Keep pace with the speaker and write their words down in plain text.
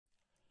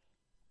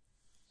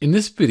In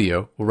this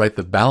video, we'll write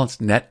the balanced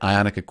net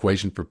ionic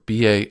equation for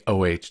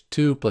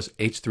BaOH2 plus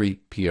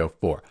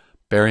H3PO4,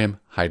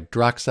 barium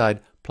hydroxide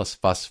plus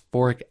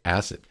phosphoric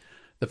acid.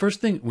 The first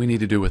thing we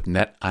need to do with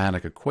net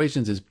ionic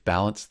equations is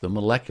balance the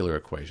molecular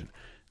equation.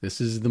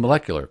 This is the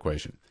molecular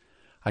equation.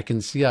 I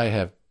can see I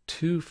have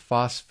two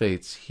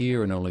phosphates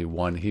here and only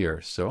one here,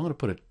 so I'm going to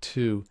put a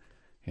 2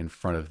 in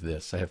front of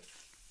this. I have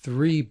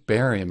 3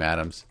 barium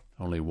atoms,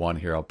 only one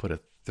here. I'll put a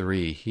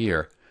 3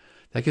 here.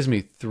 That gives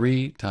me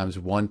 3 times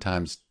 1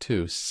 times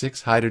 2,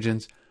 6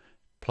 hydrogens,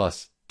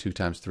 plus 2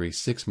 times 3,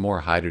 6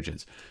 more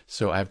hydrogens.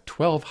 So I have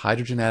 12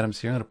 hydrogen atoms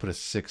here. I'm going to put a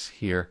 6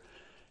 here.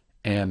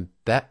 And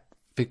that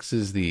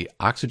fixes the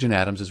oxygen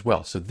atoms as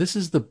well. So this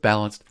is the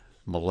balanced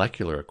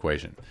molecular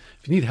equation.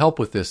 If you need help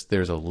with this,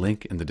 there's a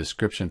link in the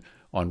description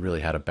on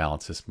really how to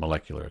balance this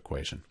molecular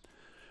equation.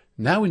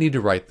 Now we need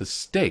to write the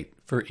state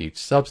for each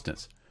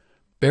substance.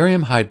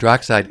 Barium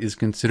hydroxide is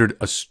considered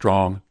a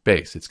strong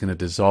base. It's going to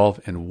dissolve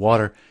in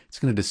water. It's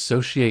going to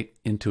dissociate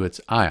into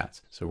its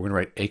ions. So we're going to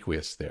write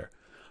aqueous there.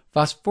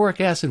 Phosphoric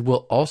acid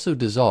will also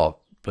dissolve,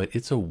 but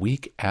it's a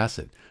weak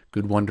acid.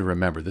 Good one to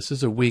remember. This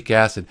is a weak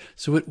acid,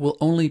 so it will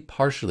only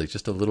partially,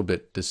 just a little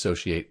bit,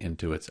 dissociate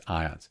into its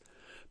ions.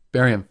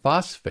 Barium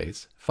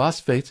phosphates,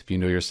 if you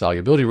know your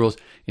solubility rules,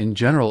 in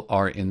general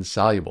are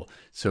insoluble.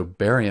 So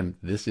barium,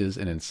 this is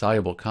an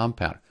insoluble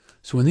compound.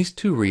 So when these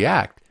two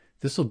react,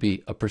 this will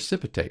be a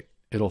precipitate.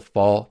 It'll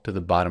fall to the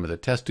bottom of the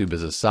test tube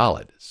as a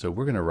solid. So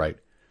we're going to write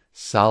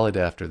solid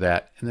after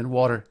that, and then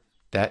water,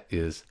 that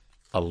is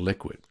a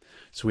liquid.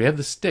 So we have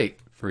the state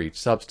for each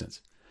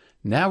substance.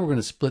 Now we're going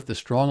to split the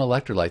strong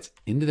electrolytes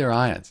into their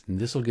ions, and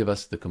this will give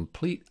us the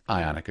complete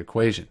ionic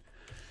equation.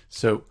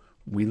 So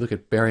we look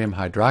at barium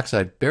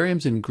hydroxide.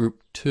 Barium's in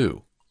group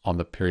 2 on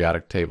the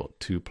periodic table,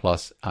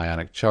 2+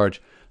 ionic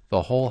charge.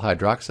 The whole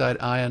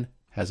hydroxide ion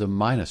has a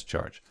minus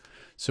charge.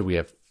 So we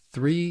have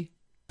 3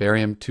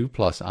 barium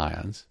 2+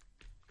 ions,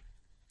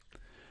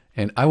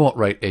 and I won't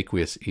write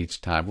aqueous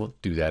each time, we'll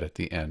do that at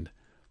the end,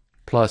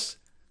 plus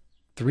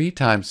 3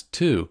 times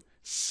 2,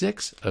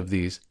 6 of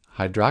these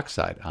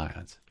hydroxide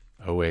ions,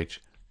 OH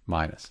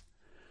minus.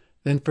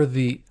 Then for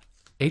the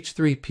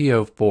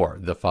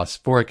H3PO4, the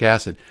phosphoric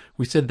acid,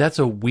 we said that's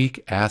a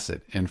weak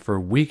acid, and for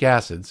weak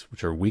acids,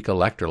 which are weak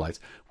electrolytes,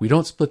 we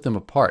don't split them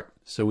apart,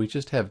 so we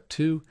just have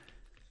 2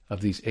 of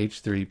these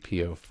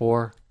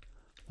H3PO4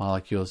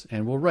 molecules,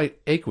 and we'll write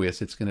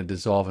aqueous. It's going to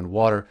dissolve in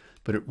water,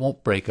 but it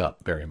won't break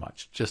up very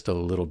much, just a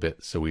little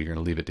bit, so we're going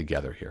to leave it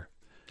together here.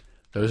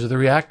 Those are the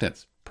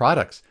reactants.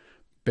 Products.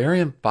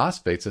 Barium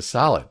phosphate's a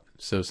solid,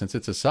 so since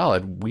it's a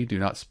solid, we do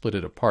not split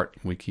it apart.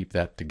 We keep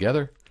that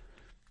together.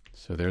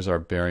 So there's our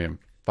barium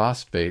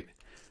phosphate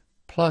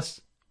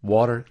plus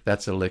water.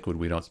 That's a liquid.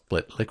 We don't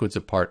split liquids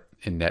apart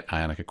in net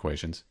ionic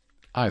equations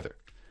either.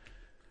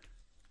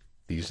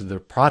 These are the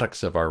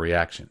products of our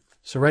reaction.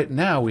 So right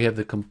now we have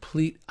the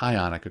complete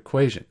ionic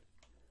equation.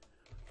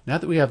 Now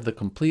that we have the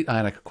complete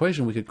ionic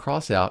equation, we could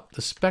cross out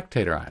the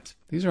spectator ions.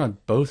 These are on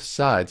both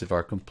sides of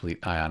our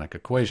complete ionic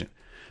equation.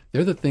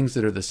 They're the things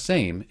that are the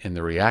same in the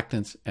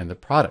reactants and the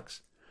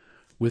products.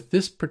 With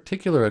this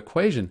particular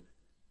equation,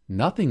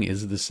 nothing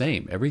is the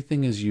same.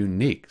 Everything is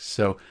unique.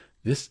 So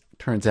this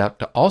turns out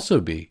to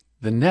also be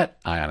the net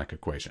ionic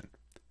equation.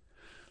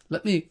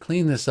 Let me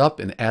clean this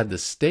up and add the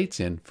states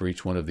in for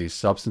each one of these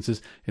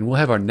substances, and we'll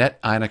have our net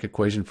ionic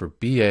equation for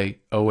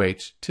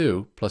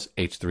BaOH2 plus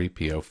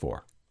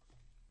H3PO4.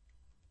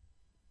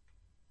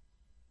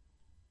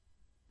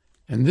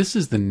 And this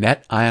is the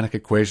net ionic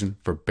equation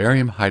for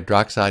barium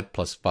hydroxide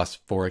plus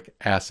phosphoric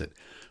acid.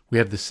 We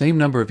have the same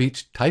number of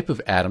each type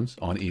of atoms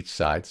on each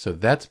side, so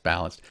that's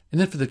balanced. And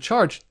then for the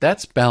charge,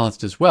 that's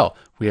balanced as well.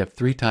 We have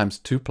 3 times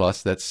 2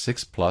 plus, that's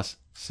 6 plus,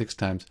 6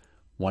 times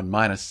 1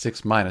 minus,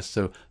 6 minus,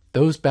 so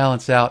those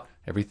balance out.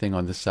 Everything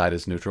on this side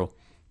is neutral.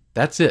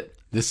 That's it.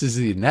 This is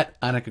the net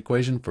ionic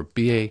equation for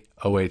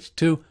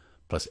BaOH2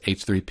 plus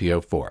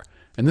H3PO4.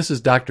 And this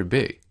is Dr.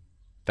 B.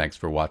 Thanks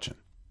for watching.